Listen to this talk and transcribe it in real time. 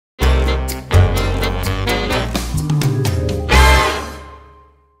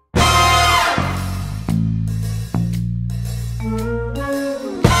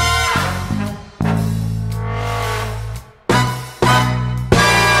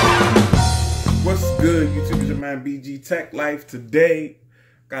good, YouTube? It's your man BG Tech Life. Today,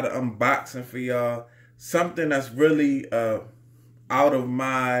 got an unboxing for y'all. Something that's really out of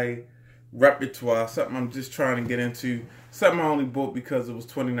my repertoire. Something I'm just trying to get into. Something I only bought because it was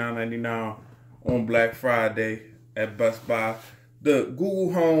 $29.99 on Black Friday at Best Buy. The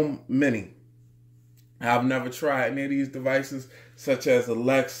Google Home Mini. I've never tried any of these devices, such as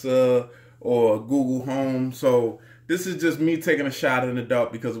Alexa or Google Home. So this is just me taking a shot in the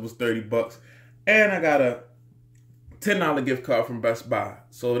dark because it was 30 bucks. And I got a $10 gift card from Best Buy.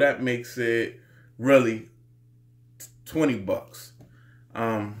 So that makes it really 20 bucks.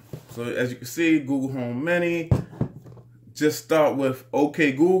 So as you can see, Google Home Mini. Just start with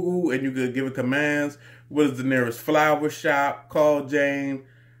OK Google and you could give it commands. What is the nearest flower shop? Call Jane.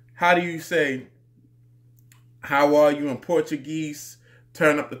 How do you say, how are you in Portuguese?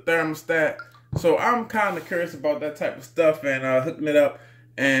 Turn up the thermostat. So I'm kind of curious about that type of stuff and hooking it up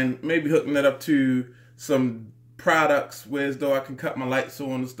and maybe hooking it up to some products where as though I can cut my lights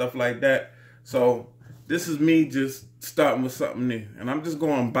on and stuff like that. So this is me just starting with something new. And I'm just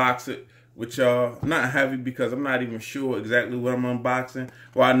going to unbox it with y'all. Not heavy because I'm not even sure exactly what I'm unboxing.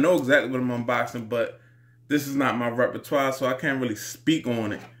 Well, I know exactly what I'm unboxing, but this is not my repertoire, so I can't really speak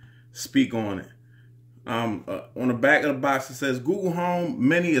on it. On the back of the box, it says Google Home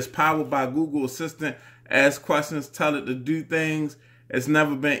Mini is powered by Google Assistant. Ask questions, tell it to do things. It's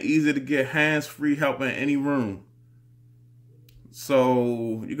never been easy to get hands-free help in any room.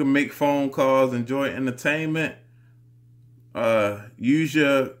 So you can make phone calls, enjoy entertainment, use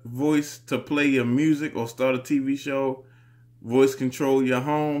your voice to play your music or start a TV show, voice control your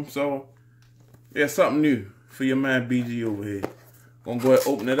home. So yeah, something new for your man BG over here. Gonna go ahead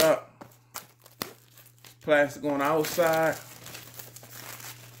and open it up. Plastic on the outside.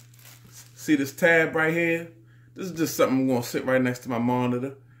 See this tab right here? This is just something I'm gonna sit right next to my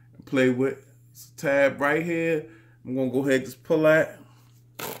monitor and play with. It's a tab right here. I'm gonna go ahead and just pull that.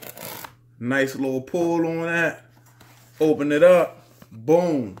 Nice little pull on that. Open it up.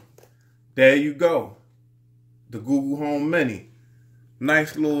 Boom. There you go. The Google Home Mini.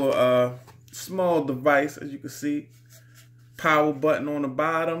 Nice little small device, as you can see. Power button on the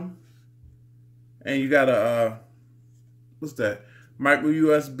bottom. And you got a, what's that? Micro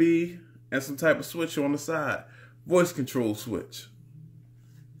USB and some type of switch on the side. Voice control switch.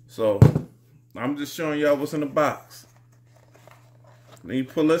 So, I'm just showing y'all what's in the box. Then you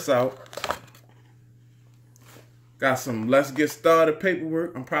pull this out. Got some let's get started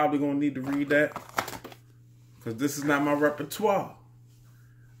paperwork. I'm probably going to need to read that, because this is not my repertoire.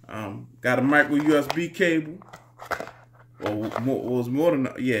 Got a micro USB cable. Or was more than,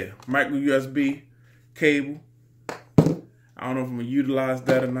 yeah, micro USB cable. I don't know if I'm gonna utilize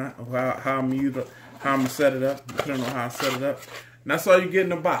that or not, or how I'm gonna set it up. Depending on how I set it up. And that's all you get in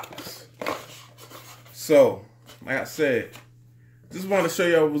the box. So, like I said, just want to show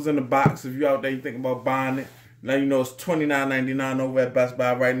y'all what was in the box. If you out there, you think about buying it. Now you know it's $29.99 over at Best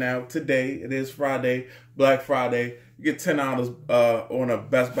Buy right now. Today, it is Friday, Black Friday. You get $10 on a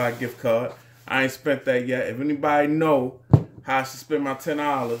Best Buy gift card. I ain't spent that yet. If anybody know how I should spend my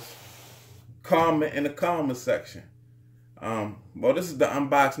 $10, comment in the comment section. Well, this is the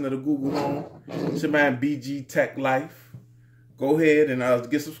unboxing of the Google Home. It's your man BG Tech Life. Go ahead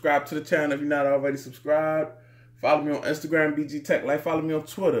and get subscribed to the channel if you're not already subscribed. Follow me on Instagram, BG Tech Life. Follow me on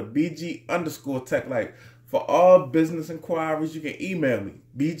Twitter, BG_Tech Life. For all business inquiries, you can email me,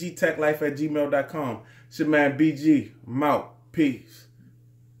 bgtechlife@gmail.com. It's your man BG. I'm out. Peace.